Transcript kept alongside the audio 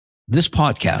This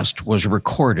podcast was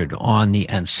recorded on the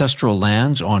ancestral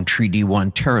lands on Treaty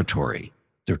 1 territory,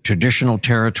 the traditional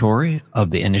territory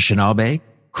of the Anishinaabe,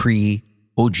 Cree,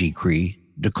 Oji-Cree,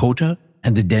 Dakota,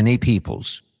 and the Dene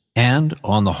peoples, and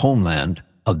on the homeland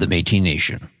of the Métis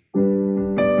Nation.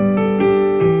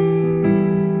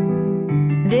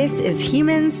 This is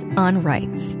Humans on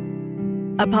Rights,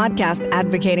 a podcast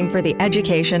advocating for the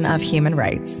education of human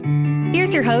rights.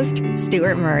 Here's your host,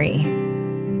 Stuart Murray.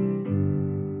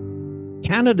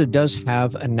 Canada does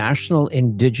have a National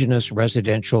Indigenous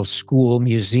Residential School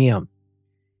Museum.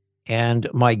 And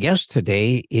my guest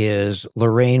today is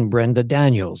Lorraine Brenda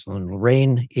Daniels. And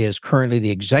Lorraine is currently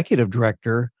the Executive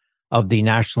Director of the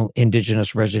National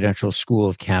Indigenous Residential School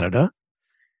of Canada.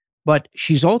 But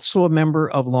she's also a member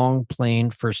of Long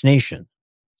Plain First Nation.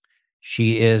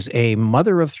 She is a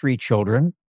mother of 3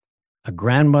 children, a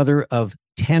grandmother of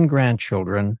 10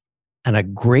 grandchildren, and a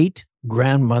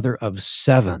great-grandmother of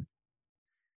 7.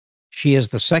 She is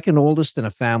the second oldest in a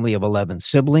family of 11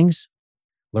 siblings.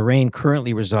 Lorraine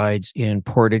currently resides in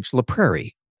Portage-la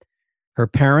Prairie. Her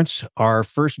parents are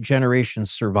first-generation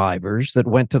survivors that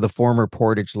went to the former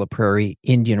Portage-la Prairie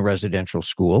Indian Residential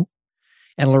School.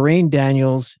 And Lorraine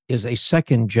Daniels is a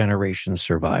second-generation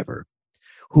survivor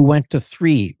who went to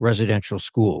 3 residential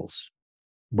schools: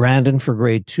 Brandon for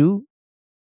grade 2,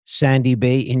 Sandy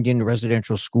Bay Indian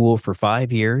Residential School for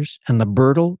 5 years, and the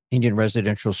Birtle Indian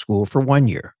Residential School for 1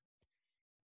 year.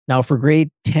 Now, for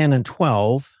grade 10 and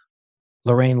 12,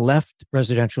 Lorraine left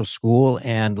residential school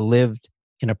and lived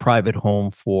in a private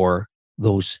home for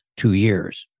those 2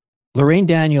 years. Lorraine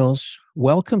Daniels,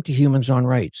 welcome to Humans on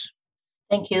Rights.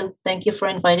 Thank you. Thank you for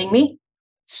inviting me.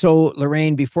 So,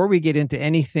 Lorraine, before we get into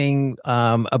anything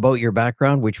about your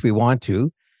background, which we want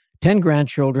to, 10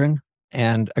 grandchildren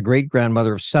and a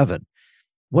great-grandmother of 7.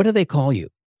 What do they call you?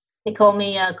 They call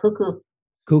me Cuckoo.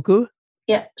 Cuckoo?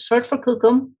 Yeah, short for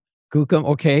Cookum. Cookum,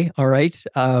 okay, all right.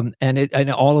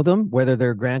 And all of them, whether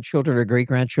they're grandchildren or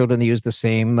great-grandchildren, they use the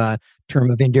same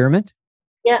term of endearment?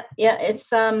 Yeah, it's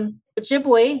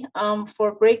Ojibwe.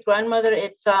 For great-grandmother,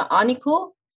 it's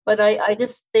Aniku, but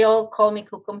they all call me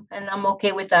Cookum, and I'm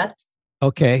okay with that.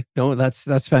 Okay, no, that's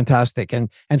fantastic. And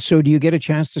so, do you get a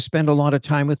chance to spend a lot of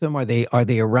time with them? Are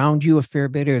they around you a fair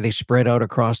bit, or are they spread out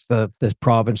across the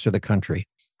province or the country?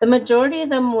 The majority of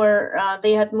them were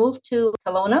they had moved to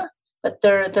Kelowna, but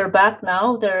they're back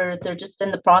now. They're just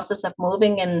in the process of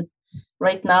moving, and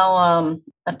right now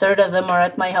a third of them are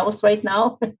at my house right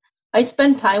now. I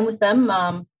spend time with them.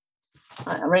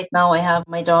 Right now I have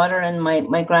my daughter and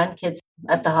my grandkids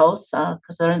at the house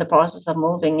because they're in the process of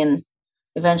moving and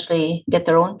eventually get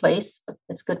their own place. But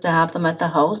it's good to have them at the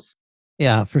house.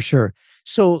 Yeah, for sure.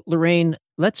 So, Lorraine,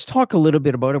 let's talk a little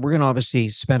bit about it. We're going to obviously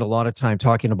spend a lot of time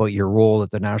talking about your role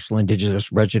at the National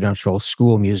Indigenous Residential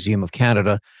School Museum of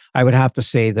Canada. I would have to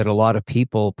say that a lot of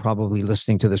people probably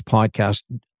listening to this podcast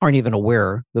aren't even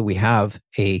aware that we have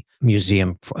a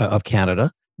museum of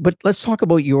Canada. But let's talk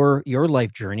about your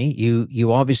life journey.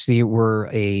 You obviously were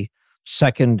a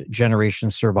second-generation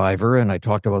survivor, and I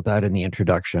talked about that in the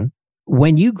introduction.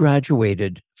 When you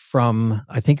graduated from,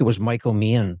 I think it was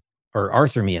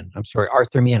Arthur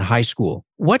Meehan High School,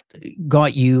 what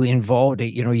got you involved?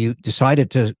 You decided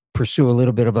to pursue a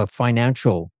little bit of a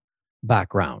financial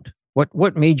background. What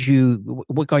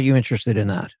got you interested in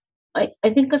that? I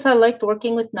think because I liked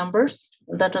working with numbers.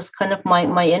 That was kind of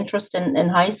my interest in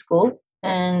high school.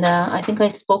 And I think I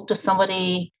spoke to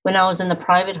somebody when I was in the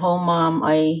private home.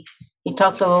 He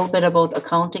talked a little bit about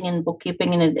accounting and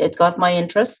bookkeeping, and it got my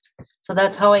interest. So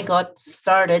that's how I got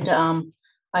started.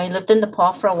 I lived in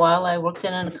Nepal for a while. I worked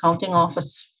in an accounting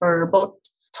office for about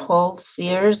 12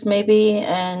 years, maybe.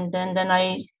 And then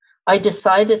I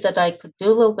decided that I could do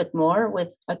a little bit more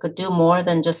I could do more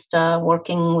than just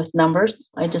working with numbers.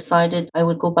 I decided I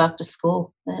would go back to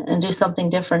school and do something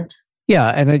different. Yeah,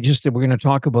 and we're going to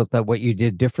talk about that, what you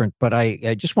did different. But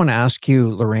I just want to ask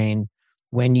you, Lorraine,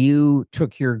 when you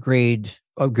took your grade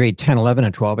 10, 11,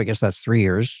 and 12, I guess that's 3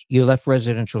 years, you left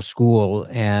residential school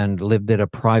and lived at a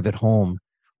private home.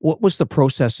 What was the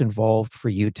process involved for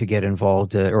you to get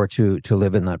involved or to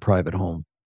live in that private home?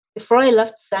 Before I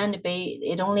left Sandy Bay,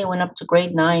 it only went up to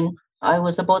grade 9. I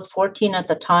was about 14 at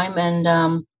the time,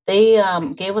 and they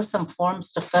gave us some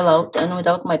forms to fill out. And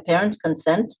without my parents'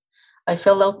 consent, I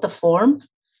filled out the form.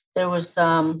 There was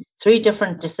 3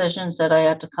 different decisions that I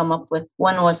had to come up with.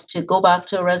 One was to go back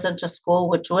to a residential school,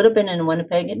 which would have been in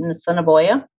Winnipeg in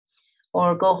Assiniboia,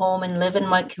 or go home and live in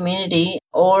my community,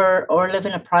 or live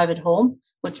in a private home,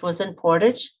 which was in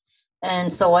Portage.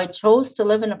 And so I chose to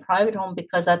live in a private home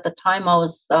because at the time I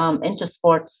was into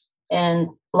sports. and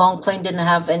Long Plain didn't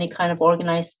have any kind of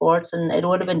organized sports, and it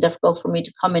would have been difficult for me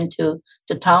to come into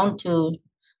town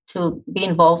to be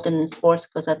involved in sports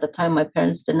because at the time my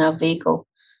parents didn't have vehicle.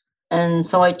 And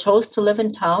so I chose to live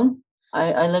in town.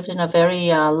 I lived in a very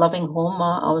loving home.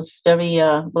 I was very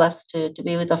blessed to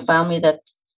be with a family that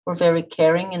were very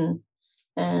caring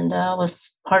and was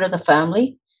part of the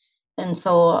family. And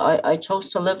so I chose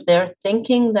to live there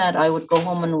thinking that I would go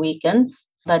home on weekends.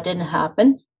 That didn't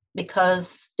happen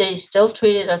because they still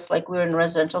treated us like we were in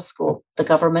residential school, the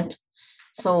government.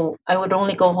 So I would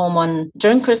only go home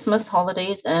during Christmas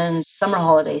holidays and summer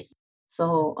holidays.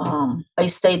 So I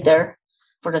stayed there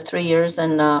for the 3 years,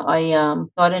 and I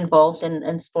got involved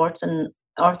in sports and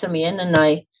Arthur Meehan, and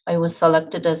I was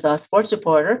selected as a sports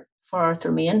reporter for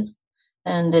Arthur Meehan,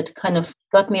 and it kind of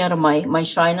got me out of my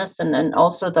shyness and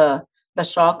also the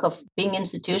shock of being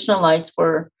institutionalized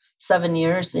for 7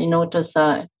 years.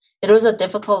 It was a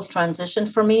difficult transition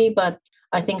for me, but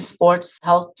I think sports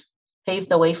helped pave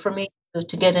the way for me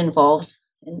to get involved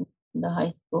in the high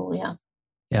school. Yeah.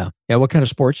 Yeah. What kind of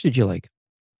sports did you like?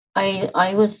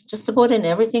 I was just about in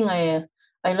everything. I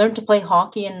learned to play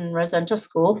hockey in residential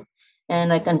school,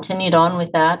 and I continued on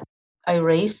with that. I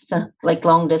raced like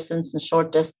long distance and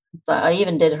short distance. I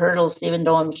even did hurdles, even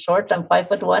though I'm short. I'm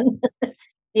 5'1".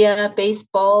 Yeah,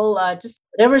 baseball, just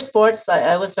whatever sports.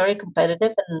 I was very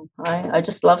competitive, and I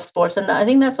just love sports, and I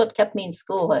think that's what kept me in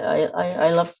school. I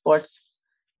love sports,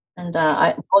 and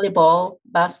I volleyball,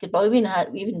 basketball. We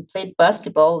even played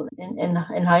basketball in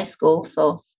high school.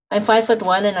 So I'm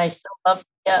 5'1", and I still love.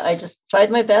 Yeah, I just tried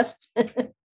my best.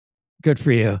 Good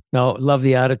for you. No, love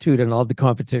the attitude and all the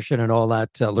competition and all that,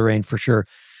 Lorraine, for sure.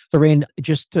 Lorraine,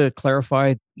 just to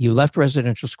clarify, you left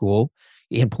residential school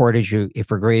in Portage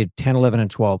for grade 10, 11,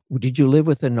 and 12. Did you live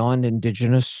with a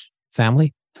non-Indigenous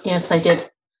family? Yes, I did.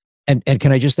 And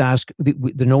can I just ask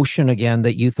the notion again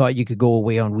that you thought you could go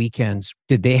away on weekends?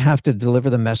 Did they have to deliver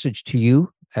the message to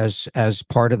you as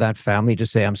part of that family to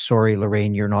say, "I'm sorry,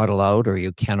 Lorraine, you're not allowed," or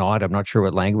 "You cannot"? I'm not sure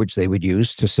what language they would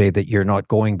use to say that you're not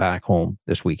going back home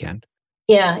this weekend.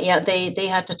 Yeah. They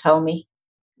had to tell me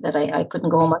that I couldn't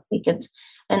go home on weekends,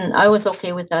 and I was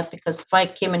okay with that because if I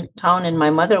came in town and my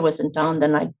mother was in town,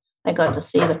 then I got to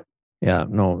see them. Yeah,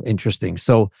 no, interesting.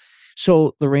 So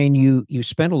Lorraine, you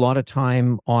spent a lot of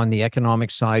time on the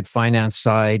economic side, finance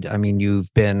side. I mean,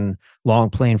 you've been Long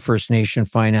Plain First Nation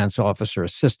finance officer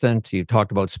assistant. You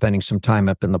talked about spending some time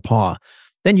up in the PAW.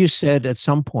 Then you said at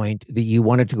some point that you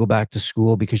wanted to go back to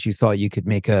school because you thought you could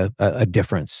make a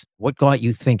difference. What got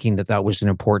you thinking that was an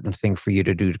important thing for you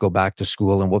to do, to go back to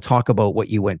school? And we'll talk about what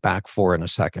you went back for in a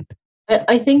second.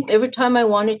 I think every time I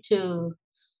wanted to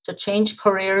change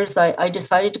careers, I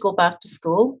decided to go back to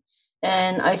school.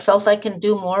 And I felt I can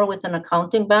do more with an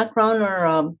accounting background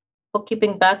or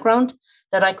bookkeeping background,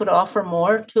 that I could offer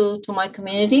more to my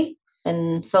community.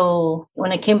 And so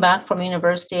when I came back from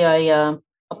university, I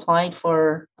applied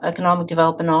for economic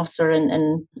development officer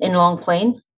in Long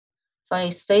Plain. So I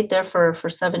stayed there for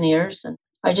 7 years, and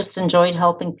I just enjoyed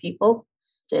helping people.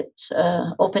 It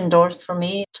opened doors for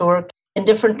me to work in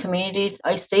different communities.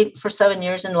 I stayed for 7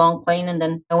 years in Long Plain, and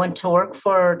then I went to work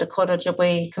for Dakota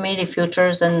Ojibwe Community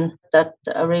Futures, and that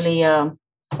really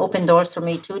opened doors for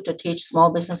me too, to teach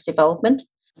small business development.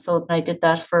 So I did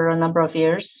that for a number of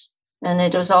years, and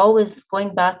it was always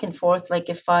going back and forth. Like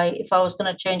if I was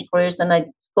going to change careers, then I'd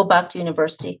go back to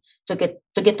university to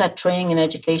get that training and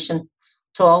education,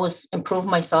 to always improve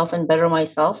myself and better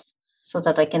myself, so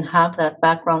that I can have that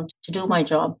background to do my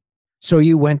job. So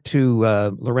you went to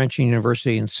Laurentian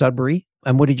University in Sudbury,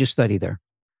 and what did you study there?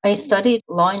 I studied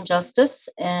law and justice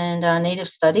and Native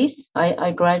studies.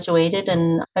 I graduated,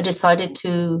 and I decided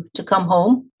to come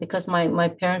home because my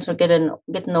parents were getting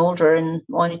older and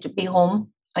wanted to be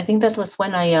home. I think that was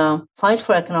when I applied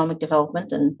for economic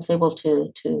development and was able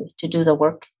to do the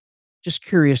work. Just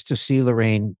curious to see,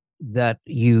 Lorraine, that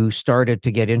you started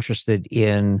to get interested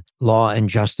in law and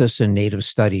justice and Native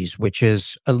studies, which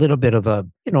is a little bit of a,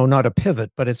 not a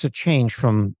pivot, but it's a change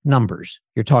from numbers.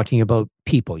 You're talking about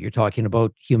people, you're talking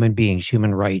about human beings,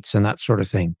 human rights, and that sort of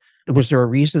thing. Was there a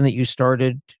reason that you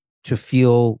started to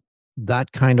feel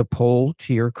that kind of pull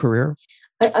to your career?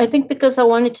 I think because I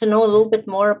wanted to know a little bit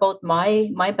more about my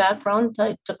background.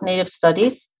 I took Native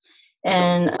studies,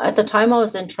 and at the time I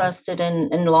was interested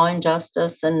in law and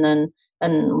justice, and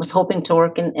was hoping to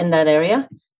work in that area,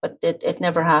 but it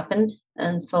never happened.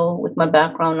 And so with my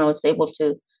background, I was able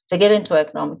to get into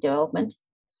economic development.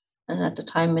 And at the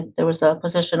time, there was a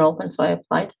position open, so I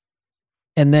applied.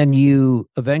 And then you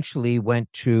eventually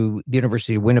went to the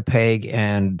University of Winnipeg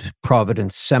and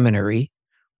Providence Seminary,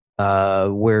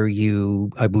 where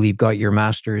you, I believe, got your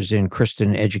master's in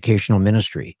Christian educational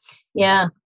ministry. Yeah.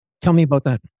 Tell me about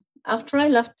that. After I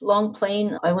left Long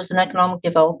Plain, I was in economic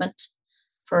development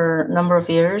for a number of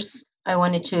years. I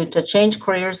wanted to change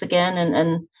careers again,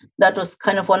 and that was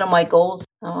kind of one of my goals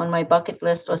on my bucket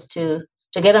list was to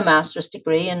get a master's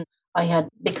degree. And I had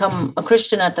become a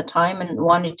Christian at the time and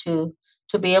wanted to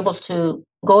be able to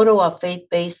go to a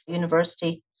faith-based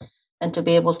university and to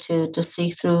be able to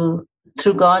see through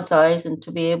God's eyes and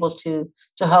to be able to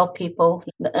help people.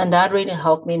 And that really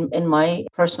helped me in my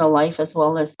personal life as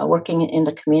well as working in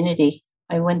the community.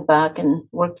 I went back and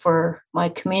worked for my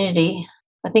community.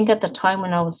 I think at the time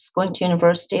when I was going to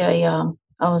university, I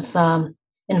was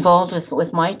involved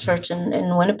with my church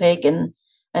in Winnipeg and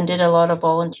did a lot of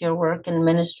volunteer work and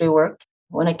ministry work.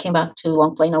 When I came back to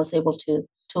Long Plain, I was able to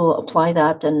apply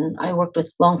that. And I worked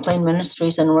with Long Plain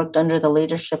Ministries and worked under the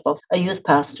leadership of a youth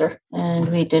pastor.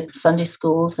 And we did Sunday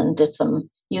schools and did some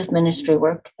youth ministry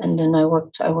work. And then I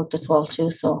worked as well too.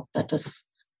 So I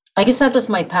guess that was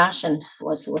my passion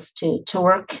was to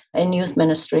work in youth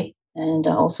ministry and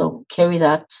also carry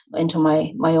that into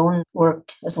my own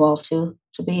work as well too,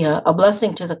 to be a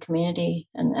blessing to the community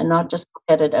and not just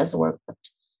look at it as work, but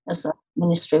as a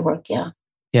ministry work. Yeah.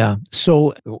 Yeah.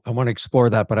 So I want to explore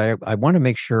that, but I want to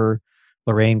make sure,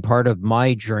 Lorraine, part of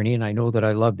my journey, and I know that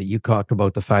I love that you talked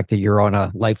about the fact that you're on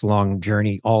a lifelong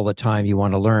journey all the time. You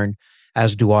want to learn,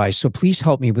 as do I. So please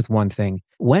help me with one thing.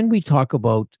 When we talk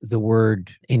about the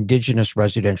word Indigenous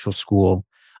residential school,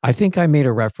 I think I made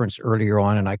a reference earlier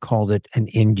on and I called it an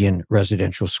Indian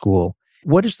residential school.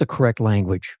 What is the correct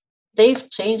language? They've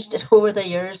changed it over the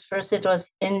years. First it was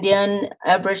Indian,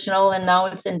 Aboriginal, and now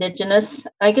it's Indigenous.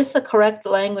 I guess the correct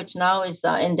language now is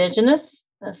Indigenous.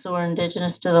 So we're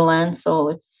Indigenous to the land, so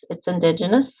it's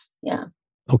Indigenous. Yeah.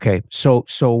 Okay. So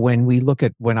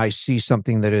when I see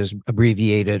something that is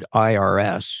abbreviated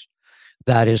IRS,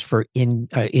 that is for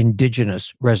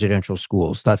Indigenous residential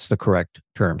schools. That's the correct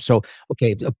term. So,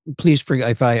 okay, please forgive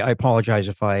if I apologize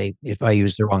if I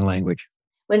use the wrong language.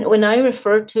 When I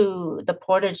refer to the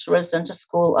Portage Residential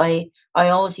School, I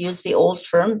always use the old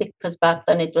term because back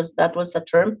then that was the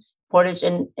term, Portage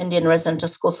Indian Residential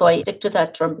School. So I stick to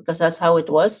that term because that's how it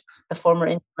was, the former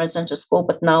Indian Residential School.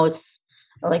 But now it's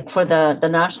like for the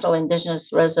National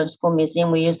Indigenous Residential School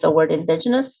Museum, we use the word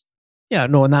Indigenous. Yeah,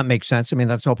 no, and that makes sense. I mean,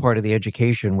 that's all part of the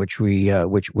education which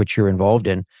which you're involved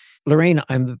in. Lorraine,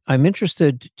 I'm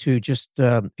interested to just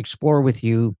explore with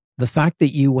you the fact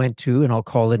that you went to, and I'll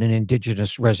call it an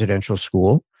Indigenous residential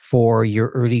school for your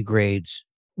early grades.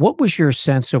 What was your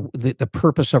sense of the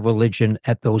purpose of religion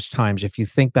at those times, if you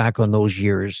think back on those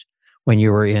years when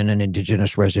you were in an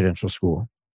Indigenous residential school?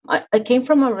 I came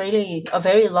from a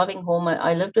very loving home.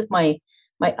 I lived with my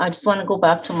I just want to go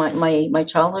back to my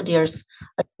childhood years.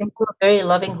 I came from a very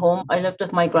loving home. I lived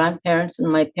with my grandparents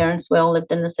and my parents. We all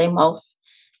lived in the same house.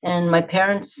 And my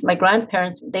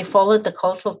grandparents, they followed the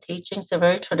cultural teachings. They're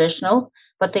very traditional,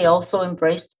 but they also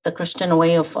embraced the Christian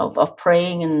way of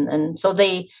praying. And so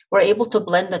they were able to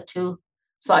blend the two.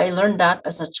 So I learned that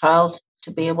as a child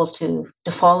to be able to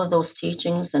follow those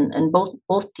teachings and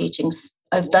both teachings.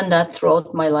 I've done that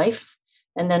throughout my life.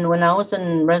 And then when I was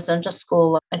in residential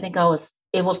school, I think I was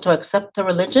able to accept the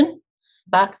religion.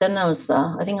 Back then, I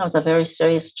think I was a very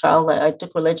serious child. I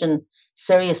took religion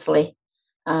seriously.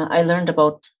 I learned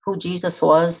about who Jesus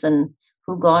was and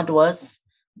who God was.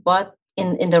 But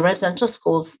in the residential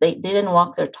schools, they didn't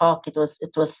walk their talk. It was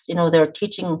they were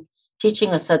teaching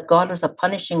us that God was a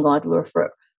punishing God. We were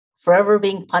forever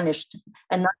being punished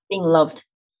and not being loved.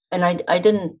 And I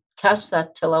didn't catch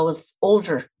that till I was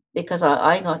older because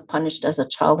I got punished as a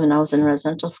child when I was in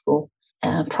residential school.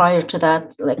 Prior to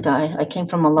that, like I came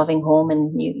from a loving home,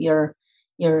 and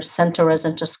you're sent to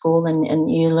residential school,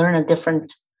 and you learn a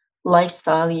different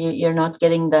lifestyle. You're not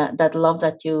getting that love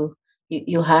that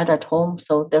you had at home.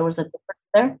 So there was a difference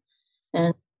there,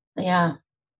 and yeah.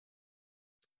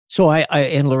 So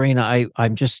and Lorena,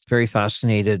 I'm just very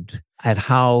fascinated at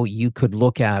how you could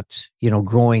look at,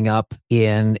 growing up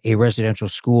in a residential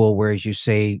school where, as you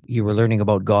say, you were learning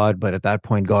about God, but at that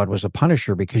point, God was a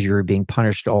punisher because you were being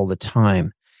punished all the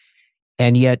time.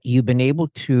 And yet you've been able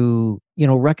to,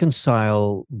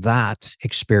 reconcile that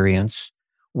experience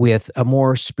with a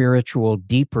more spiritual,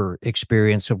 deeper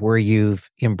experience of where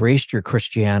you've embraced your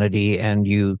Christianity and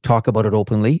you talk about it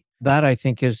openly. That, I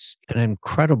think, is an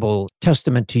incredible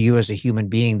testament to you as a human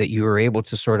being, that you were able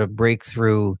to sort of break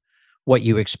through what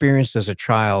you experienced as a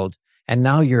child. And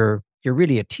now you're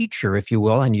really a teacher, if you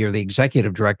will, and you're the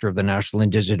executive director of the National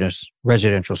Indigenous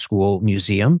Residential School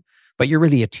Museum, but you're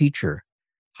really a teacher.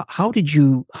 How did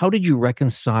you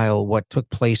reconcile what took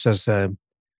place as a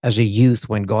youth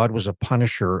when God was a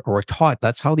punisher, or taught,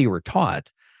 that's how you were taught,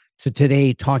 So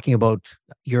today, talking about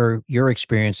your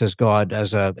experience as God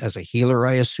as a healer,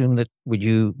 I assume that would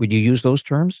you use those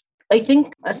terms? I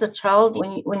think as a child,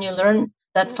 when you learn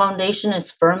that foundation is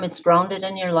firm, it's grounded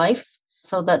in your life,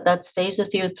 so that stays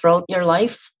with you throughout your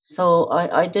life. So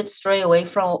I did stray away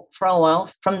for a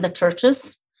while from the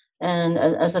churches, and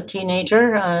as a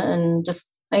teenager, and just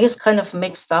I guess kind of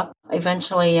mixed up.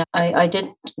 Eventually, I did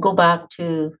go back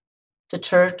to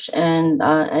church, and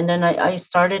then I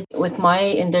started with my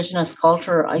indigenous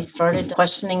culture. I started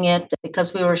questioning it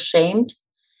because we were shamed,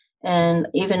 and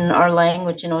even our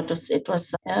language, it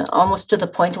was almost to the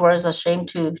point where I was ashamed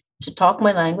to talk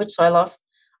my language. So I lost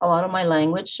a lot of my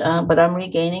language, but I'm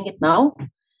regaining it now.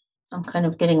 I'm kind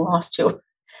of getting lost here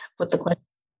with the question.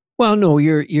 Well, no,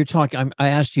 you're talking. I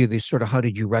asked you this sort of how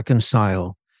did you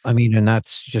reconcile? I mean, and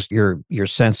that's just your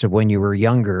sense of when you were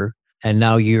younger, and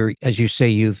now you're, as you say,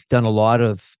 you've done a lot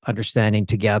of understanding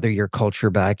to gather your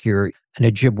culture back. You're an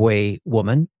Ojibwe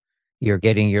woman. You're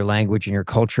getting your language and your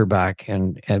culture back,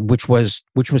 and which was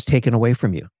taken away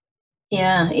from you.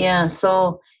 Yeah, yeah.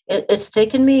 So it's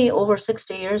taken me over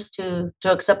 60 years to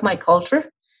accept my culture.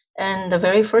 And the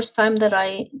very first time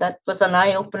that was an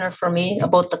eye opener for me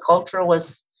about the culture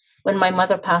was when my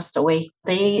mother passed away.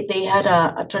 They had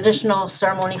a traditional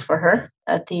ceremony for her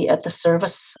at the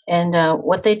service, and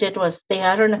what they did was they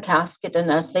had her in a casket,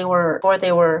 and as before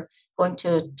they were going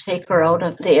to take her out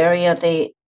of the area,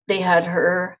 they had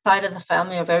her side of the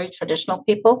family are very traditional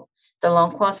people, the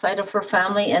Longclaw side of her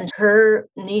family, and her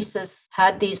nieces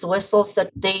had these whistles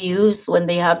that they use when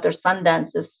they have their sun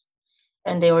dances,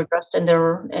 and they were dressed in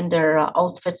their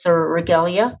outfits or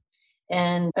regalia.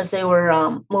 And as they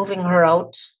were moving her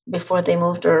out, before they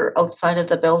moved her outside of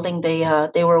the building,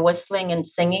 they were whistling and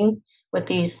singing with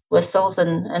these whistles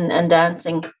and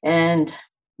dancing. And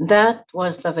that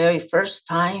was the very first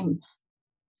time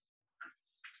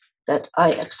that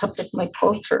I accepted my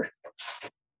culture.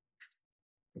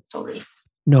 Sorry.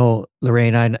 No,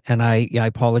 Lorraine, I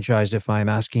apologize if I'm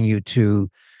asking you to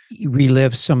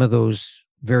relive some of those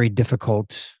very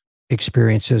difficult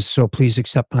experiences. So please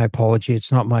accept my apology.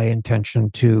 It's not my intention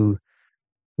to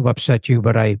upset you,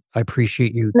 but I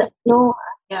appreciate you. No,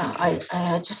 yeah,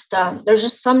 I just there's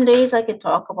just some days I can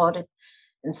talk about it,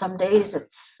 and some days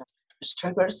it's just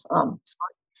triggers.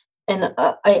 And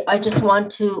I just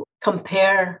want to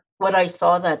compare what I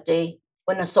saw that day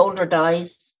when a soldier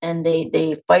dies and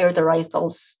they fire the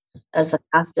rifles as the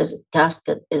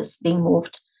casket is being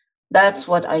moved. That's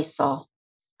what I saw.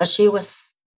 She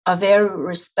was a very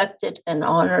respected and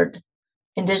honored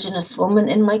Indigenous woman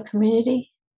in my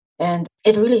community. And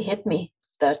it really hit me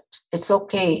that it's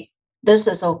okay. This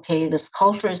is okay. This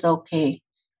culture is okay.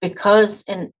 Because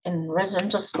in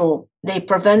residential school, they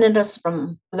prevented us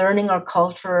from learning our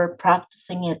culture,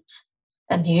 practicing it.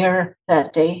 And here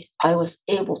that day, I was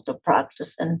able to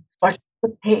practice and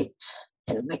participate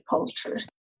in my culture.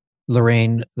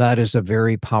 Lorraine, that is a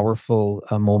very powerful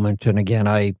moment. And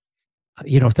again,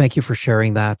 thank you for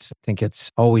sharing that. I think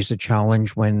it's always a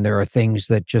challenge when there are things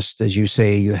that, just as you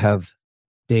say, you have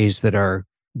days that are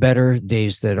better,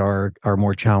 days that are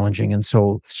more challenging. And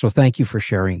so thank you for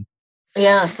sharing.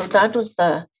 Yeah, so that was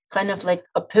the kind of like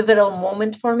a pivotal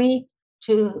moment for me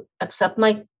to accept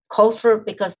my culture,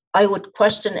 because I would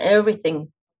question everything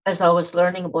as I was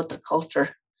learning about the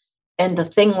culture. And the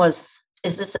thing was,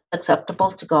 is this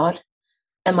acceptable to God?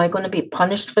 Am I going to be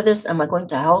punished for this? Am I going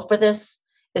to hell for this?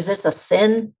 Is this a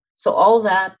sin? So all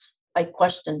that I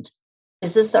questioned.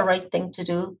 Is this the right thing to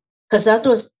do? Because that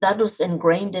was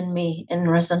ingrained in me in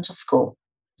residential school.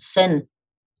 Sin,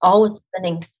 always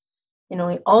sinning,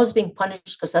 always being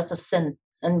punished because that's a sin.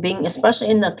 And being, especially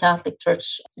in the Catholic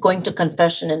Church, going to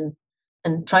confession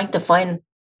and trying to find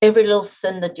every little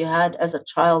sin that you had as a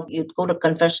child. You'd go to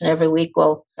confession every week.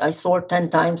 Well, I swore 10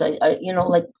 times.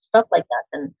 Like stuff like that,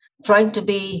 and trying to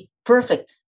be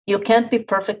perfect. You can't be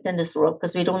perfect in this world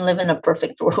because we don't live in a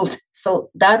perfect world. So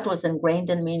that was ingrained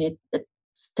in me. And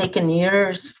it's taken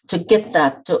years to get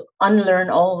that, to unlearn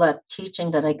all that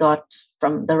teaching that I got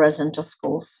from the residential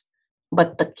schools.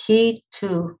 But the key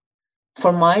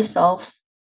for myself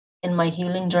in my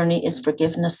healing journey is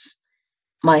forgiveness.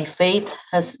 My faith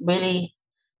has really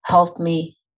helped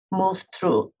me move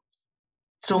through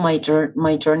my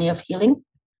journey of healing.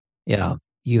 Yeah,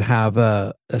 you have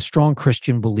a strong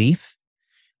Christian belief,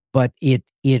 but it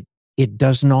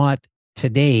does not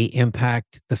today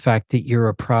impact the fact that you're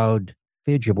a proud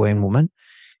Ojibwean woman.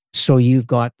 So you've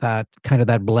got that kind of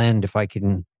that blend, if I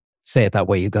can say it that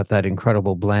way. You've got that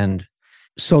incredible blend.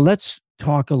 So let's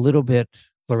talk a little bit,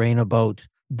 Lorraine, about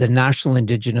the National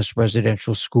Indigenous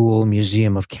Residential School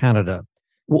Museum of Canada.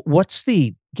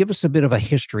 Give us a bit of a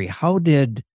history. How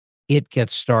did it get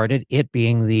started? It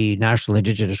being the National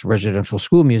Indigenous Residential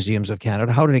School Museums of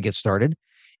Canada. How did it get started?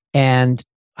 And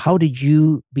how did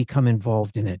you become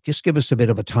involved in it? Just give us a bit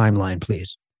of a timeline,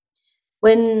 please.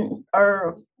 When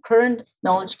our current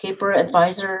knowledge keeper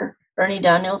advisor, Ernie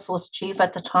Daniels, was chief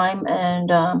at the time,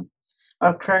 and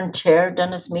our current chair,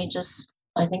 Dennis Meegis,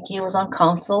 I think he was on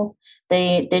council,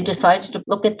 they decided to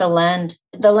look at the land.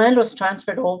 The land was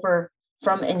transferred over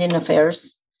from Indian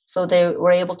Affairs, so they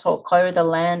were able to acquire the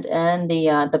land and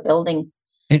the building.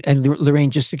 And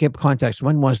Lorraine, just to give context,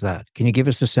 when was that? Can you give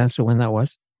us a sense of when that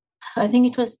was? I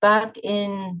think it was back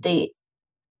in the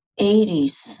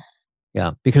 80s.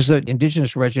 Yeah, because the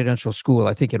Indigenous Residential School,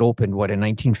 I think it opened, what, in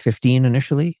 1915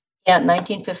 initially? Yeah,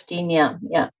 1915, yeah.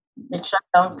 It shut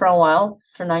down for a while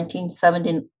for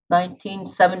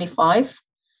 1975.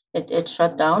 It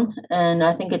shut down, and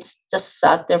I think it's just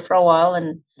sat there for a while,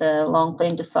 and the Long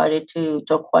Plain decided to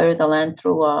acquire the land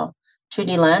through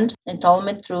treaty land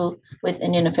entitlement with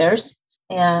Indian Affairs.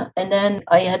 Yeah, and then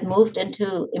I had moved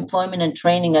into employment and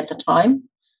training at the time,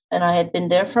 and I had been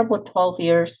there for about 12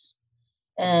 years,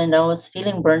 and I was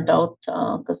feeling burnt out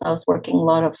because I was working a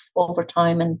lot of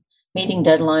overtime and meeting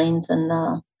deadlines, and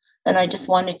I just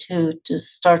wanted to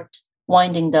start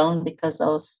winding down because I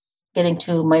was getting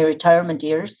to my retirement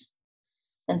years,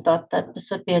 and thought that this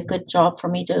would be a good job for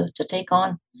me to take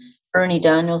on. Ernie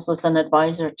Daniels was an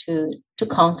advisor to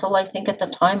council, I think, at the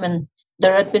time, and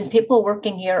there had been people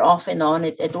working here off and on.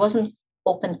 It wasn't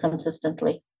open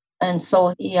consistently, and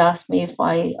so he asked me if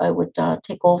I would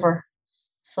take over.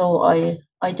 So I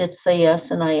did say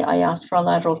yes, and I asked for a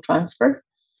lateral transfer.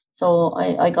 So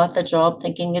I got the job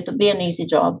thinking it would be an easy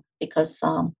job because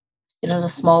it was a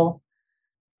small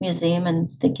museum, and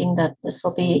thinking that this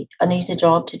will be an easy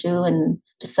job to do and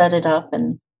to set it up.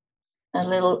 And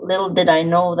little did I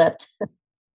know that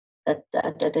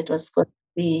it was going to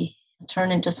be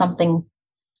turn into something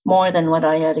more than what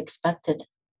I had expected.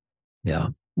 Yeah.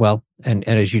 Well, and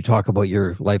as you talk about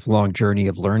your lifelong journey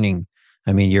of learning,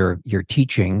 I mean, you're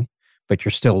teaching, but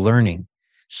you're still learning.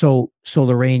 So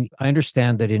Lorraine, I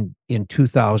understand that in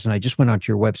 2000, I just went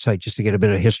onto your website just to get a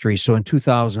bit of history. So in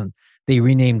 2000, they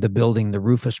renamed the building the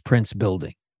Rufus Prince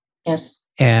Building. Yes.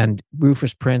 And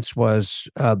Rufus Prince was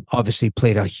obviously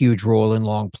played a huge role in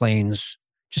Long Plains.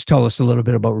 Just tell us a little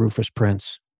bit about Rufus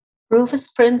Prince. Rufus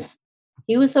Prince,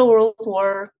 he was a World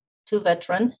War II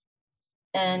veteran,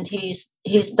 and he's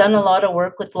done a lot of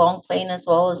work with Long Plain as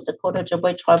well as Dakota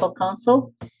Ojibwe Tribal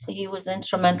Council. He was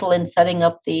instrumental in setting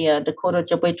up the Dakota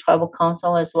Ojibwe Tribal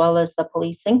Council as well as the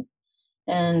policing,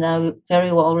 and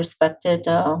very well respected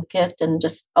kid and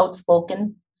just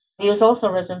outspoken. He was also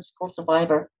a resident school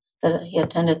survivor that he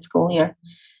attended school here,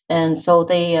 and so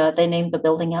they named the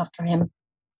building after him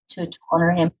to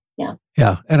honor him. Yeah.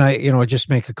 Yeah, and I just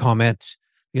make a comment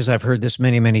because I've heard this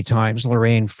many times,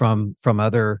 Lorraine, from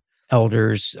other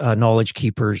elders, knowledge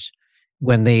keepers,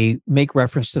 when they make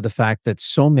reference to the fact that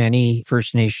so many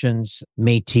First Nations,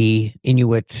 Métis,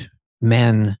 Inuit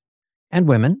men and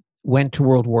women went to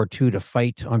World War II to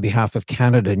fight on behalf of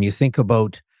Canada. And you think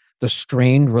about the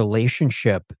strained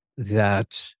relationship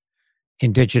that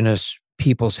Indigenous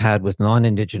peoples had with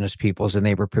non-Indigenous peoples, and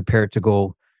they were prepared to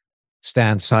go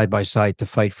stand side by side to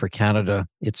fight for Canada.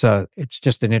 It's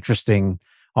just an interesting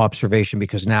observation,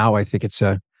 because now I think it's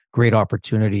a great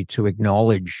opportunity to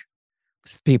acknowledge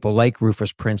people like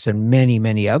Rufus Prince and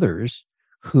many others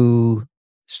who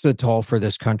stood tall for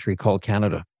this country called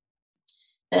Canada.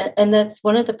 And that's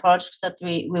one of the projects that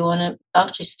we want to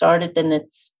actually start it, and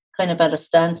it's kind of at a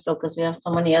standstill because we have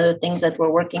so many other things that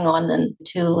we're working on, and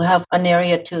to have an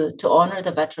area to honor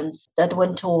the veterans that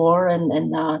went to war,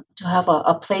 and to have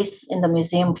a place in the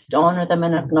museum to honor them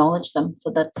and acknowledge them.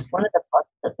 So that's one of the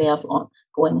projects that we have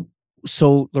going.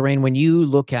 So, Lorraine, when you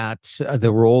look at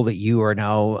the role that you are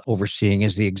now overseeing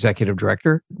as the executive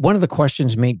director, one of the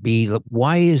questions may be,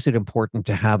 why is it important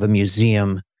to have a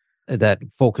museum that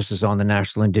focuses on the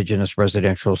National Indigenous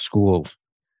Residential Schools?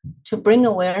 To bring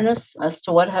awareness as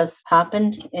to what has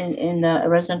happened in the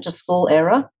residential school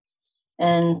era,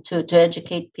 and to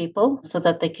educate people so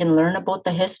that they can learn about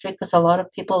the history, because a lot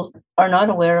of people are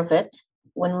not aware of it.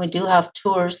 When we do have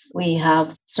tours, we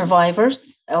have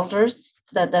survivors, elders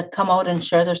that come out and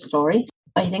share their story.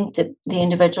 I think that the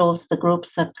individuals, the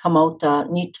groups that come out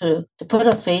need to put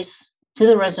a face to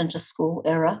the residential school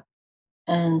era,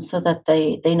 and so that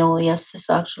they know, yes, this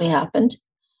actually happened,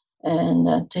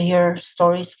 and to hear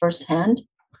stories firsthand,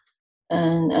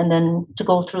 and then to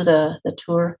go through the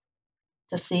tour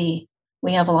to see.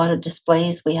 We have a lot of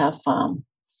displays. We have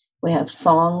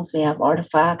songs. We have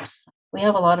artifacts. We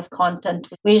have a lot of content.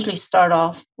 We usually start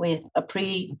off with a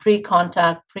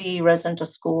pre-contact, pre-residential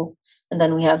school And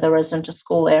then we have the residential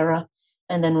school era.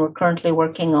 And then we're currently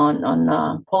working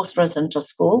on post-residential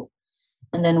school.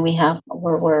 And then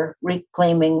we're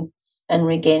reclaiming and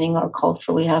regaining our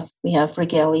culture. We have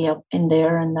regalia in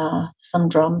there and some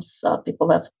drums.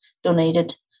 People have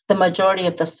donated. The majority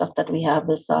of the stuff that we have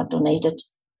is donated.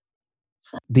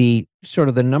 The sort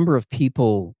of the number of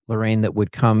people, Lorraine, that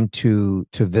would come to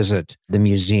visit the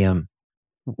museum,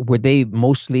 would they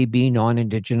mostly be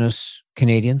non-Indigenous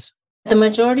Canadians? The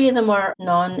majority of them are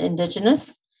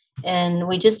non-Indigenous. And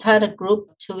we just had a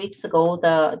group 2 weeks ago,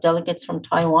 the delegates from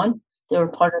Taiwan. They were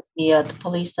part of the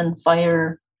police and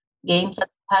fire games that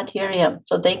we had here. Yeah.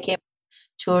 So they came,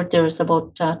 toured. There was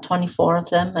about 24 of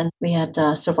them. And we had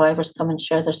survivors come and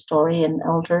share their story, and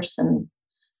elders. And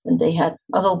they had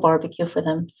a little barbecue for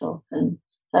them. So, and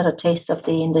had a taste of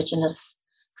the Indigenous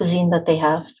cuisine that they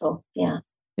have. So, yeah.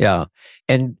 Yeah.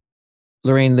 And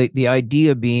Lorraine, the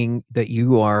idea being that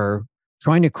you are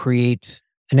trying to create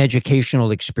an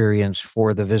educational experience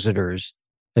for the visitors,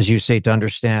 as you say, to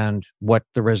understand what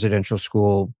the residential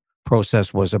school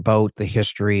process was about, the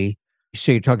history. You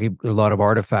say you're talking a lot of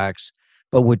artifacts,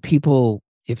 but would people,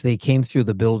 if they came through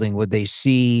the building, would they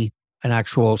see an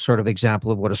actual sort of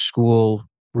example of what a school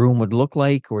room would look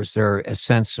like? Or is there a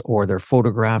sense, or there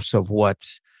photographs of what,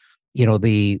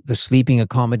 the sleeping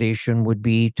accommodation would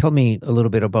be? Tell me a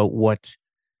little bit about what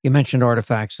you mentioned,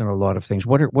 artifacts and a lot of things.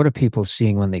 What are people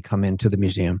seeing when they come into the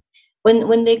museum?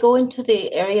 When they go into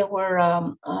the area where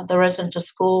the residential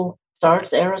school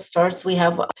era starts, we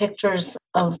have pictures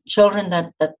of children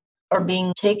that are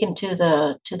being taken to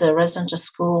the residential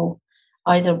school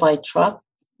either by truck,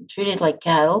 treated like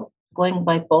cattle, going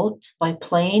by boat, by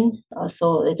plane.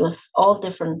 So it was all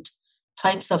different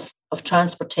types of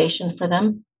transportation for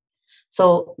them.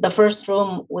 So the first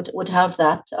room would have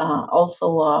that.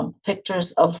 Also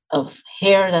pictures of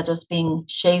hair that was being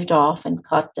shaved off and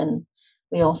cut. And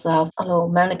we also have a little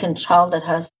mannequin child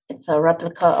it's a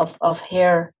replica of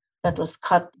hair that was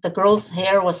cut. The girl's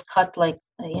hair was cut like,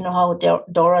 how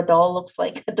Dora doll looks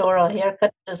like, a Dora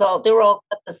haircut. They were all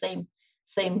cut the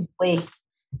same way.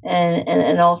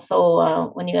 And also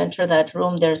when you enter that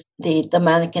room, there's the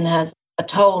mannequin has a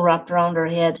towel wrapped around her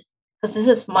head. Because this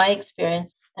is my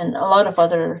experience and a lot of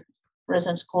other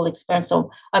resident school experience.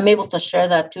 So I'm able to share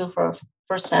that too for a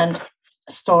firsthand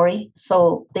story.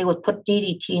 So they would put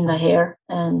DDT in the hair,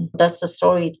 and that's the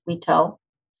story we tell.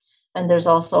 And there's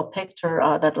also a picture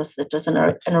it was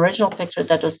an original picture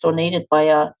that was donated by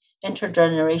a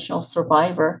intergenerational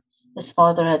survivor. His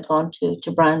father had gone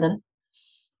to Brandon,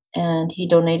 and he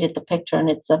donated the picture,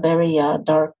 and it's a very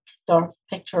dark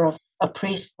picture of a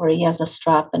priest where he has a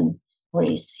strap and where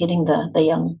he's hitting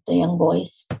the young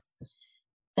boys.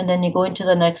 And then you go into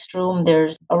the next room,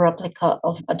 there's a replica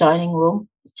of a dining room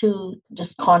to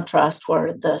just contrast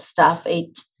where the staff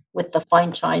ate with the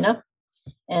fine china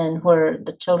and where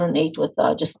the children ate with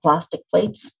just plastic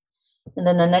plates. And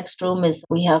then the next room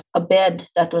we have a bed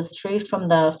that was retrieved from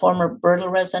the former Birtle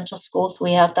residential schools.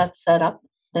 We have that set up.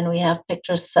 Then we have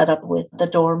pictures set up with the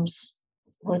dorms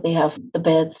where they have the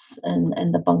beds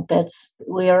and the bunk beds.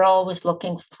 We are always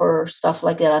looking for stuff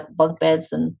like that, bunk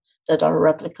beds and that are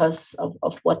replicas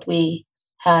of what we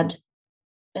had.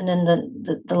 And then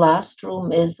the last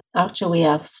room is actually we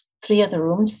have 3 other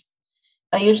rooms.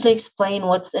 I usually explain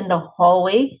what's in the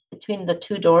hallway between the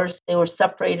 2 doors. They were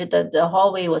separated. The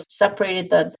hallway was separated,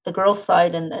 the girls'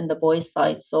 side and the boys'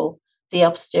 side. So the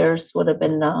upstairs would have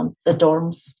been the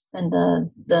dorms, and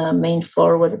the main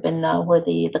floor would have been where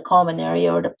the common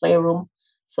area or the playroom.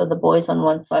 So the boys on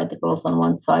one side, the girls on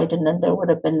one side, and then there would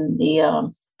have been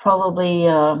the probably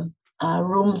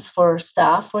rooms for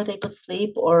staff where they could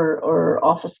sleep or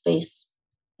office space.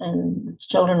 And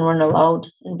children weren't allowed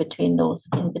in between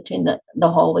the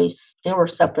hallways. They were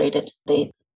separated.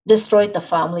 They destroyed the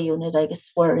family unit, I guess,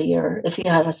 where if you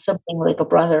had a sibling like a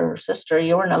brother or sister,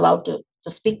 you weren't allowed to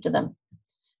speak to them.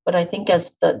 But I think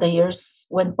as the years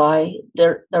went by,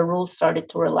 the rules started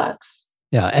to relax.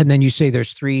 Yeah. And then you say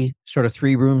there's 3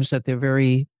 rooms at the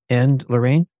very end,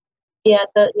 Lorraine? Yeah,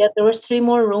 there was 3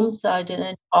 more rooms I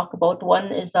didn't talk about. One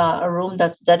is a room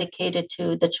that's dedicated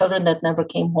to the children that never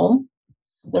came home.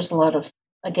 There's a lot of,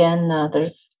 again,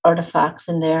 there's artifacts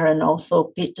in there, and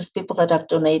also just people that have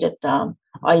donated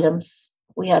items.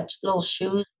 We had little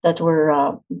shoes that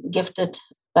were gifted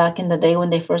back in the day when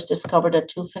they first discovered the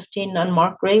 215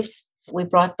 unmarked graves. We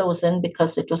brought those in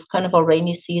because it was kind of a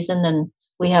rainy season, and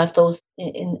we have those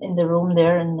in the room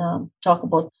there, and talk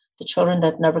about the children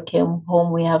that never came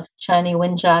home. We have Chani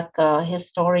Winjack, his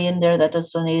story in there that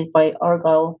was donated by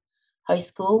Argyle High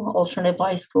School, Alternative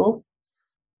High School.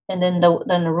 And then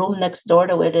the room next door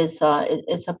to it is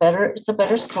it's a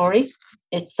better story.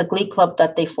 It's the Glee Club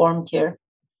that they formed here.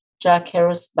 Jack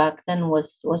Harris back then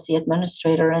was the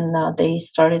administrator, and they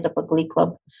started up a Glee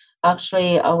Club.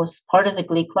 Actually, I was part of the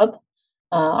Glee Club.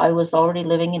 I was already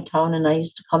living in town, and I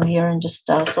used to come here and just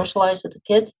socialize with the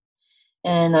kids.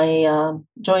 And I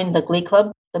joined the Glee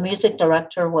Club. The music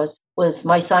director was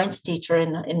my science teacher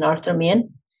in Arthur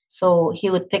Meehan, so he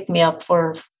would pick me up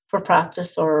for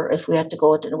practice, or if we had to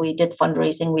go to, we did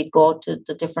fundraising, we'd go out to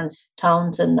the different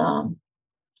towns and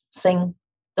sing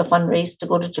the fundraise to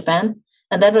go to Japan.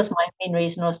 And that was my main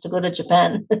reason, was to go to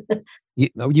Japan.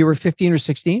 You were 15 or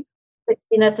 16?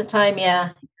 16 at the time,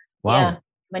 yeah. Wow. Yeah.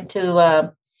 Went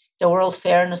to the World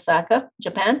Fair in Osaka,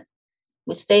 Japan.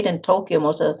 We stayed in Tokyo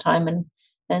most of the time,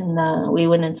 and we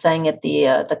went and sang at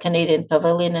the Canadian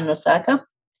Pavilion in Osaka,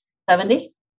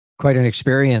 70. Quite an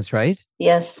experience, right?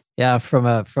 Yes. Yeah, from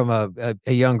a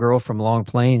young girl from Long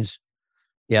Plains.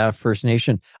 Yeah, First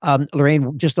Nation.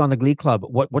 Lorraine, just on the Glee Club,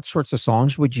 what sorts of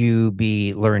songs would you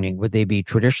be learning? Would they be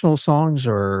traditional songs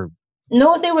or?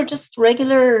 No, they were just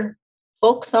regular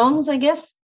folk songs, I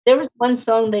guess. There was one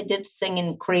song they did sing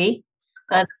in Cree.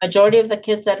 The majority of the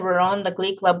kids that were on the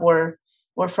Glee Club were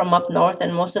from up north,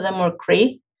 and most of them were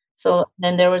Cree. So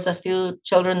then there was a few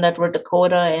children that were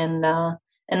Dakota and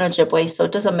Ojibwe. So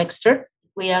it was a mixture.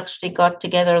 We actually got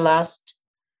together last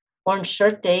Orange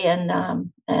Shirt Day,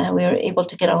 and we were able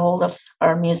to get a hold of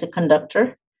our music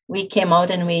conductor. We came out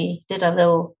and we did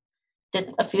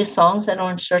a few songs at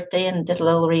Orange Shirt Day and did a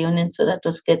little reunion. So that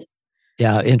was good.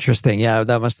 Yeah, interesting. Yeah,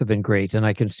 that must have been great. And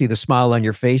I can see the smile on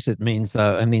your face. It means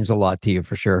a lot to you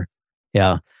for sure.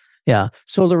 Yeah. Yeah.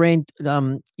 So Lorraine,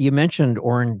 you mentioned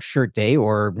Orange Shirt Day,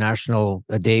 or National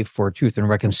Day for Truth and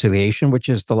Reconciliation, which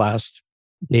is the last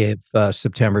day of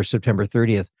September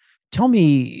 30th. Tell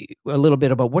me a little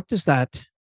bit about what does that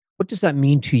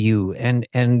mean to you? And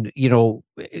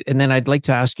then I'd like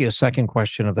to ask you a second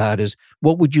question of that is,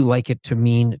 what would you like it to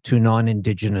mean to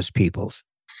non-Indigenous peoples?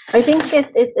 I think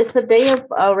it's a day of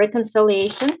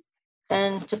reconciliation,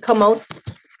 and to come out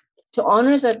to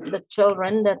honor the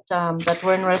children that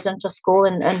were in residential school,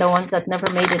 and the ones that never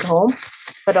made it home.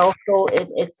 But also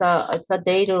it's a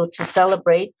day to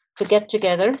celebrate, to get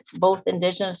together, both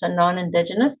Indigenous and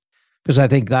non-Indigenous. Because I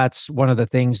think that's one of the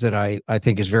things that I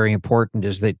think is very important,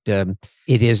 is that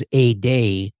it is a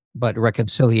day, but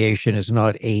reconciliation is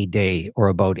not a day or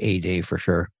about a day for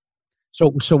sure.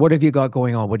 So what have you got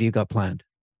going on? What do you got planned?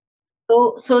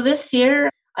 So this year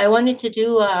I wanted to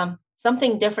do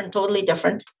something different, totally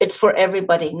different. It's for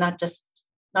everybody, not just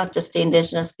the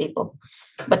Indigenous people,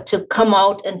 but to come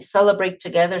out and celebrate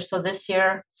together. So this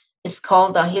year is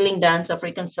called the Healing Dance of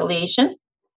Reconciliation.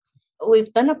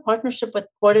 We've done a partnership with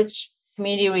Portage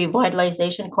Community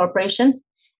Revitalization Corporation,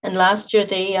 and last year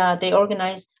they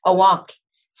organized a walk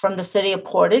from the city of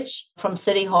Portage, from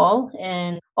City Hall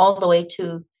and all the way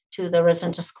to the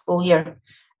residential school here,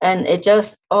 and it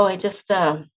just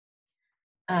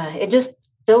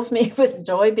fills me with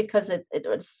joy, because it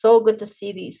was so good to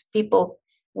see these people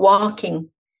walking,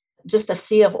 just a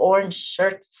sea of orange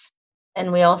shirts.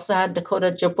 And we also had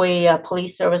Dakota Ojibwe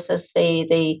Police Services.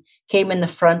 They came in the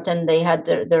front, and they had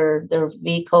their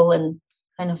vehicle, and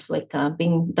kind of like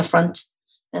being the front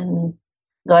and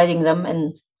guiding them.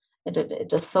 And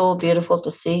it was so beautiful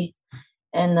to see.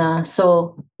 And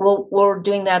so we're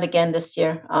doing that again this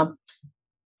year.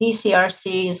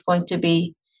 PCRC is going to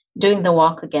be doing the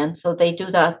walk again. So they do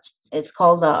that. It's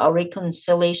called a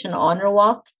Reconciliation Honor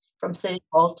Walk from City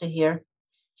Hall to here.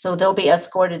 So they'll be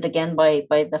escorted again by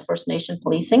the First Nation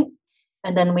policing.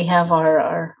 And then we have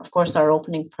our of course, our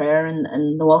opening prayer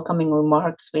and the welcoming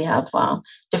remarks. We have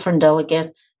different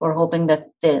delegates. We're hoping that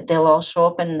they'll all show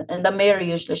up, and the mayor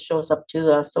usually shows up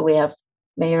too. So we have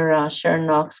Mayor Sharon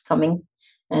Knox coming,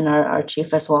 and our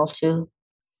chief as well too.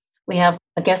 We have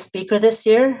a guest speaker this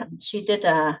year. She did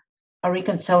a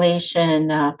reconciliation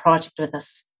project with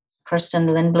us, Kirsten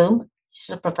Lindblom.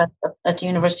 She's a professor at the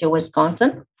University of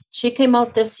Wisconsin. She came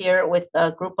out this year with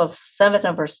a group of 7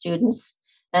 of her students,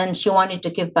 and she wanted to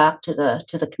give back to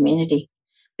the community,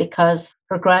 because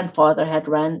her grandfather had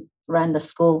ran the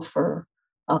school for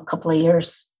a couple of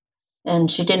years, and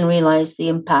she didn't realize the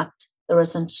impact the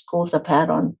residential schools have had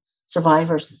on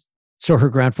survivors. So her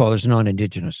grandfather's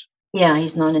non-Indigenous. Yeah,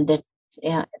 he's non-Indigenous.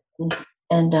 Yeah,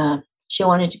 and she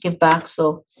wanted to give back.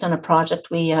 So on a project,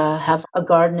 we have a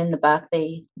garden in the back.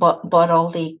 They bought all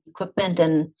the equipment,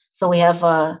 and so we have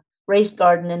a raised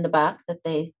garden in the back that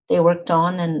they worked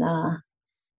on, and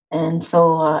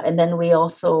then we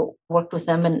also worked with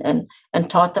them and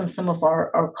taught them some of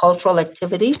our cultural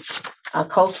activities,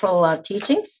 cultural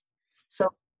teachings. So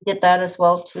we did that as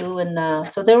well too, and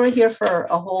so they were here for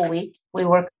a whole week. We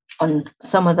worked on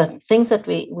some of the things that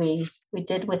we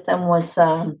did with them was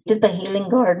did the healing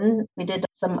garden. We did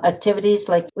some activities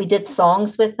like we did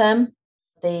songs with them.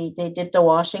 They did the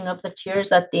washing of the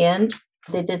tears at the end.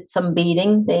 They did some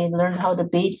beading. They learned how to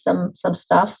bead some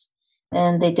stuff,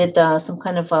 and they did some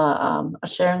kind of a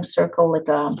sharing circle, like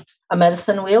a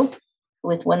medicine wheel,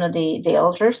 with one of the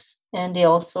elders. And they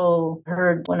also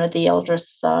heard one of the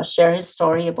elders share his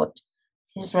story about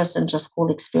his residential school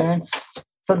experience.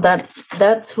 So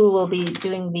that's who will be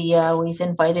doing the. We've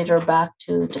invited her back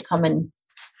to come and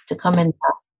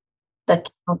that.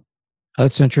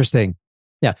 That's interesting.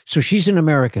 Yeah. So she's an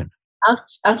American.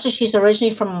 Actually, she's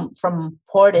originally from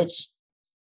Portage.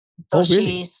 So Oh, really?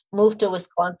 she's moved to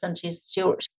Wisconsin. She's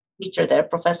a teacher there,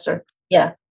 professor.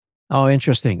 Yeah. Oh,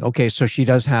 interesting. Okay, so she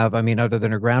does have, I mean, other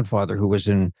than her grandfather who was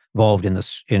involved in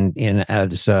this in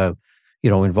as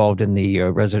involved in the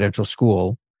residential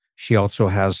school, she also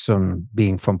has some,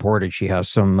 being from Portage, she has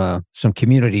some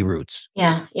community roots.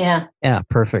 Yeah, yeah. Yeah,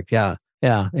 perfect. Yeah.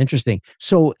 Yeah, interesting.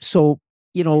 So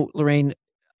Lorraine,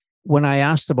 when I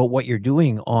asked about what you're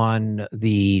doing on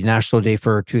the National Day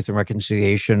for Truth and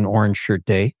Reconciliation, Orange Shirt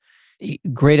Day,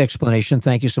 great explanation.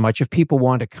 Thank you so much. If people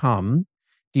want to come,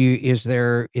 is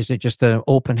it just an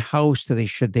open house?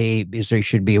 Should they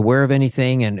be aware of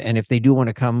anything? And if they do want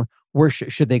to come, where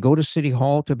should they go to City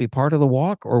Hall to be part of the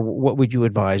walk, or what would you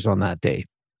advise on that day?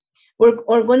 We're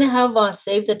going to have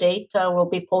save the date. We'll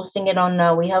be posting it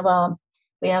on. We have a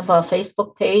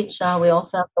Facebook page. We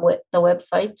also have the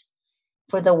website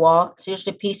for the walk. It's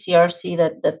usually PCRC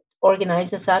that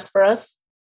organizes that for us.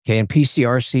 Okay, and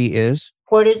PCRC is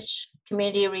Portage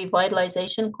Community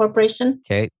Revitalization Corporation.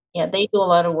 Okay. Yeah, they do a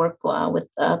lot of work with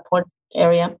Portage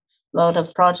area, a lot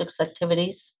of projects,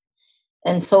 activities.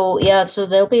 And so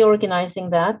they'll be organizing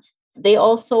that. They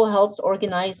also helped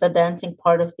organize the dancing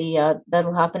part of the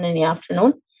that'll happen in the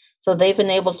afternoon. So they've been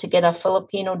able to get a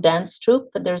Filipino dance troupe,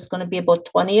 but there's going to be about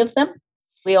 20 of them.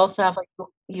 We also have a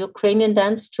Ukrainian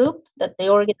dance troupe that they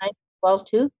organize as well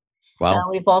too. Wow.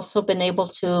 We've also been able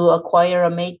to acquire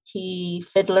a Métis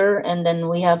fiddler, and then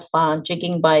we have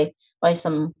jigging by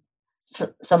some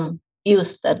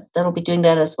youth that'll be doing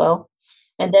that as well.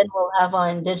 And then we'll have our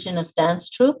Indigenous dance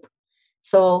troupe.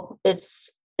 So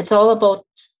it's all about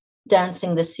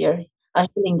dancing this year, a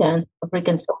healing dance of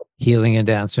reconciliation. Healing and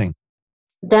dancing.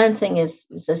 Dancing is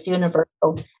just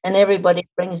universal, and everybody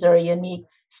brings their unique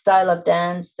style of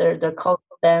dance, their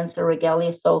cultural dance, their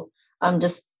regalia. So I'm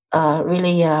just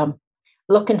really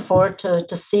looking forward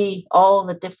to see all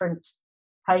the different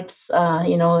types,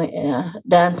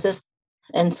 dances.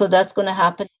 And so that's going to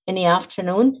happen in the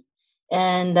afternoon.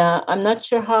 And I'm not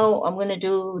sure how I'm going to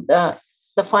do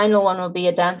the final one will be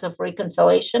a dance of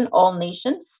reconciliation, all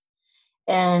nations.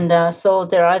 And so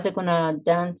they're either going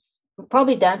to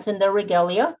probably dance in their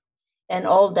regalia and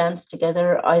all dance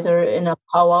together, either in a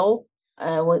powwow.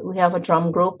 We have a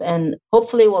drum group, and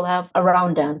hopefully we'll have a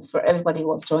round dance where everybody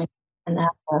will join and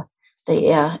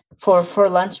have for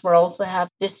lunch. We're also have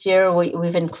this year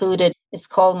we've included, it's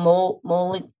called mole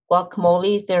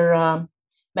guacamole. They're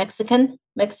Mexican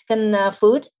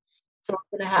food. So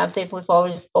we're going to have we've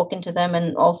already spoken to them,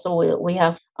 and also we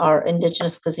have our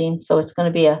Indigenous cuisine. So it's going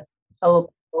to be a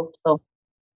local. So.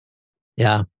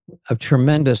 Yeah, a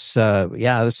tremendous.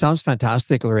 It sounds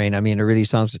fantastic, Lorraine. I mean, it really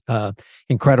sounds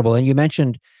incredible. And you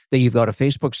mentioned that you've got a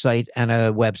Facebook site and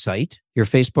a website. Your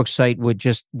Facebook site would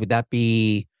that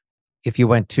be, if you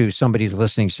went to somebody's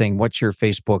listening saying, "What's your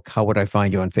Facebook?" How would I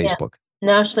find you on Facebook?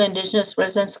 Yeah. National Indigenous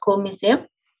Residence School Museum.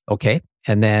 Okay.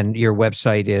 And then your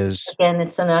website is? Again,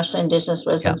 it's the National Indigenous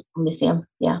Residence School Museum.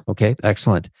 Yeah. Okay.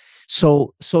 Excellent.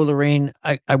 So Lorraine,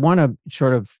 I want to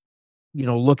sort of,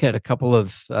 look at a couple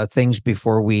of things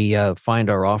before we find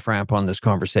our off-ramp on this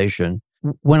conversation.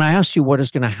 When I asked you what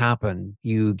is going to happen,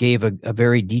 you gave a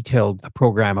very detailed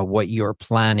program of what you're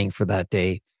planning for that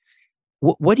day.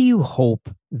 What do you hope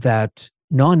that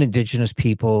non-Indigenous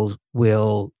people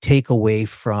will take away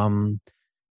from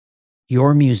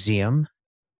your museum,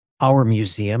 our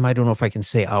museum? I don't know if I can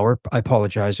say our. I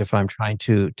apologize if I'm trying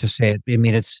to say it.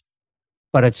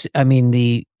 I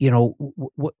mean,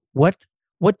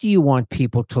 what do you want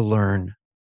people to learn,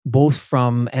 both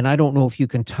from, and I don't know if you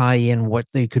can tie in what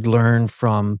they could learn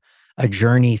from a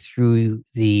journey through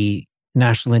the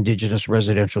National Indigenous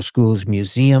Residential Schools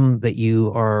Museum that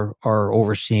you are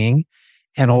overseeing,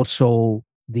 and also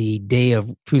the Day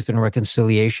of Truth and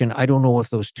Reconciliation. I don't know if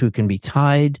those two can be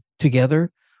tied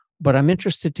together, but I'm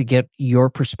interested to get your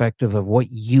perspective of what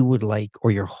you would like,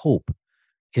 or your hope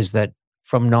is that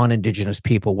from non-Indigenous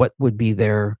people, what would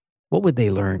they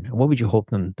learn? What would you hope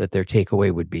that their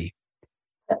takeaway would be?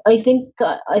 I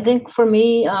think for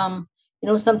me,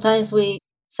 sometimes we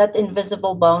set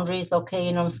invisible boundaries. Okay,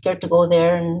 I'm scared to go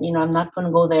there, and I'm not going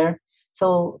to go there.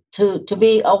 So to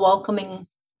be a welcoming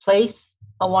place,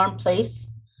 a warm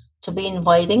place, to be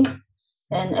inviting,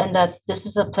 and that this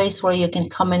is a place where you can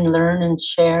come and learn and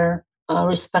share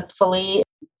respectfully,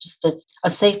 just a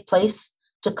safe place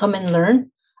to come and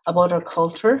learn about our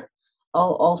culture,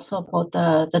 also about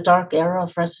the dark era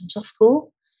of residential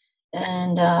school,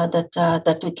 and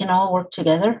that we can all work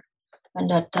together, and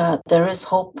that there is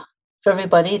hope for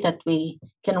everybody, that we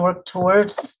can work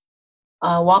towards,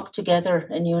 walk together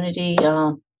in unity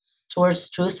towards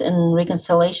truth and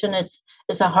reconciliation.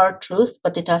 It's a hard truth,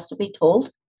 but it has to be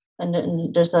told.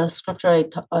 And there's a scripture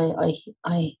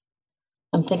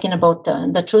I'm thinking about.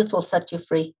 The truth will set you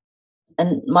free,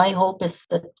 and my hope is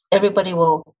that everybody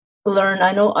will learn.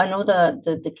 I know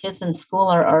the kids in school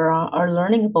are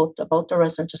learning about the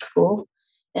residential school,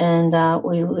 and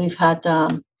we've had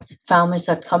families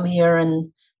that come here,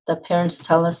 and the parents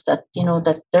tell us that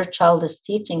that their child is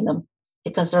teaching them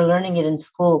because they're learning it in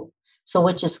school. So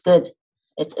which is good.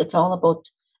 It's all about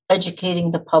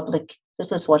educating the public.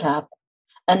 This is what happened,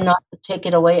 and not to take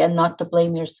it away and not to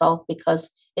blame yourself, because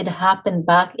it happened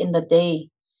back in the day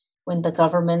when the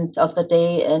government of the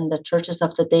day and the churches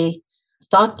of the day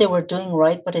thought they were doing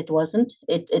right, but it wasn't.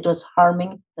 It was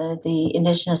harming the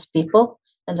indigenous people,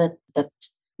 and that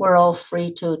we're all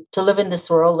free to live in this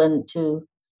world and to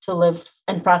live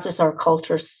and practice our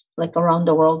cultures, like around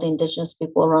the world, the indigenous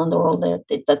people around the world,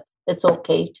 that it's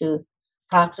okay to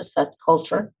practice that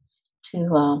culture,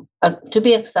 to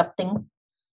be accepting,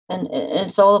 and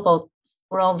it's all about,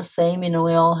 we're all the same,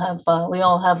 we all have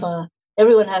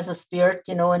everyone has a spirit,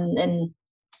 and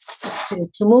just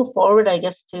to move forward, I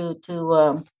guess, to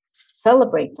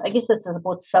celebrate. I guess this is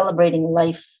about celebrating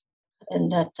life,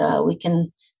 and that we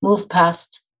can move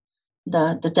past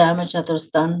the damage that was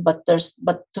done, but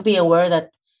to be aware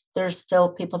that there's still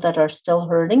people that are still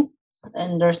hurting,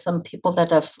 and there's some people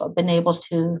that have been able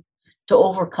to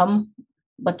overcome,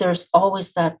 but there's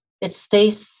always that it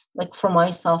stays, like for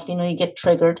myself, you get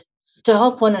triggered, to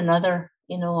help one another,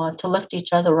 to lift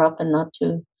each other up, and not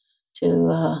to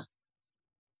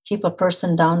keep a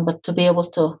person down, but to be able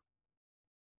to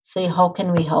say, how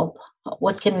can we help?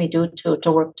 What can we do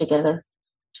to work together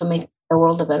to make our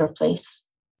world a better place?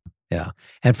 Yeah.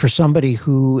 And for somebody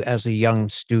who, as a young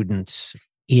student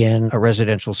in a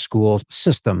residential school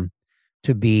system,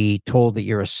 to be told that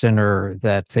you're a sinner,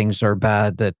 that things are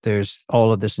bad, that there's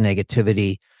all of this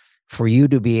negativity, for you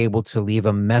to be able to leave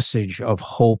a message of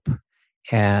hope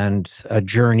and a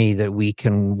journey that we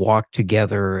can walk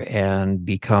together and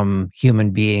become human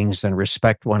beings and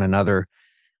respect one another.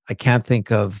 I can't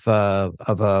think of a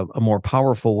more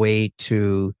powerful way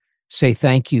to say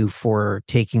thank you for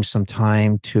taking some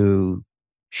time to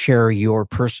share your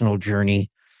personal journey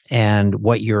and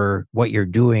what you're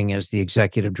doing as the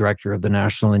executive director of the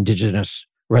National Indigenous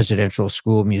Residential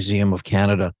School Museum of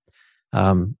Canada.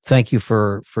 Thank you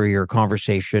for your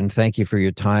conversation. Thank you for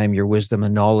your time, your wisdom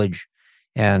and knowledge.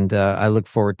 And I look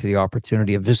forward to the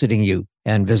opportunity of visiting you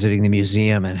and visiting the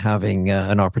museum and having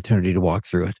an opportunity to walk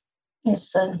through it.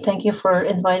 Yes, and thank you for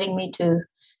inviting me to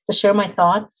share my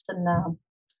thoughts, and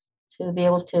to be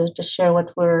able to share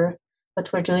what we're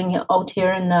doing out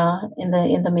here in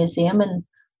the museum, and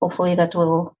hopefully that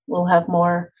we'll have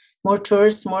more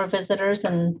tourists, more visitors,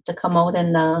 and to come out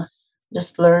and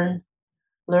just learn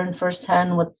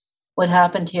firsthand what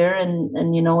happened here, and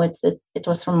it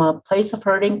was from a place of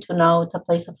hurting to now it's a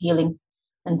place of healing,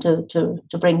 and to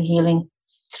bring healing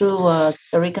through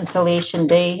the Reconciliation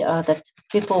Day, that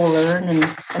people will learn and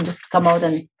just come out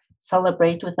and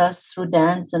celebrate with us through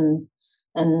dance and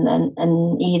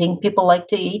eating. People like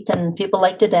to eat, and people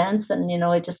like to dance, and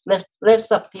it just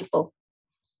lifts up people.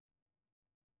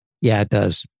 Yeah, it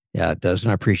does. Yeah, it does,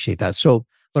 and I appreciate that. So,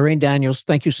 Lorraine Daniels,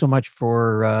 thank you so much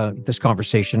for this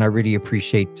conversation. I really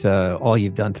appreciate all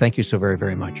you've done. Thank you so very,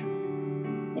 very much.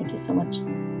 Thank you so much.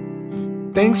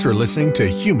 Thanks for listening to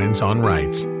Humans on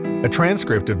Rights. A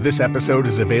transcript of this episode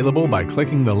is available by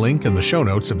clicking the link in the show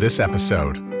notes of this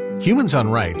episode. Humans on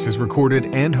Rights is recorded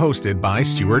and hosted by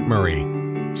Stuart Murray.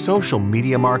 Social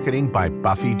media marketing by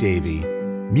Buffy Davey.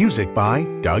 Music by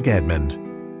Doug Edmond.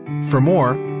 For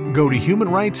more, go to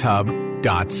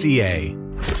humanrightshub.ca.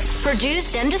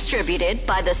 Produced and distributed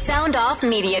by the Sound Off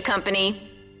Media Company.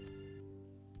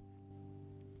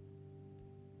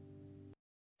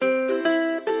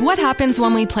 What happens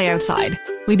when we play outside?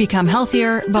 We become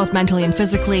healthier, both mentally and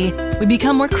physically. We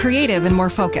become more creative and more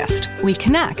focused. We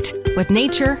connect with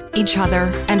nature, each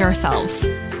other, and ourselves.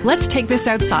 Let's Take This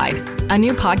Outside, a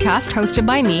new podcast hosted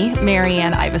by me,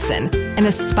 Marianne Iveson, an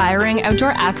aspiring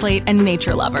outdoor athlete and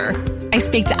nature lover. I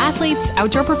speak to athletes,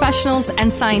 outdoor professionals,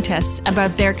 and scientists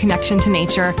about their connection to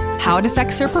nature, how it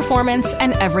affects their performance,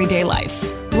 and everyday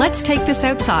life. Let's Take This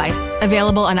Outside,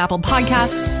 available on Apple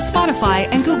Podcasts, Spotify,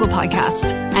 and Google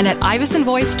Podcasts, and at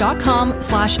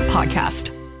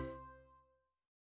ivesonvoice.com/podcast.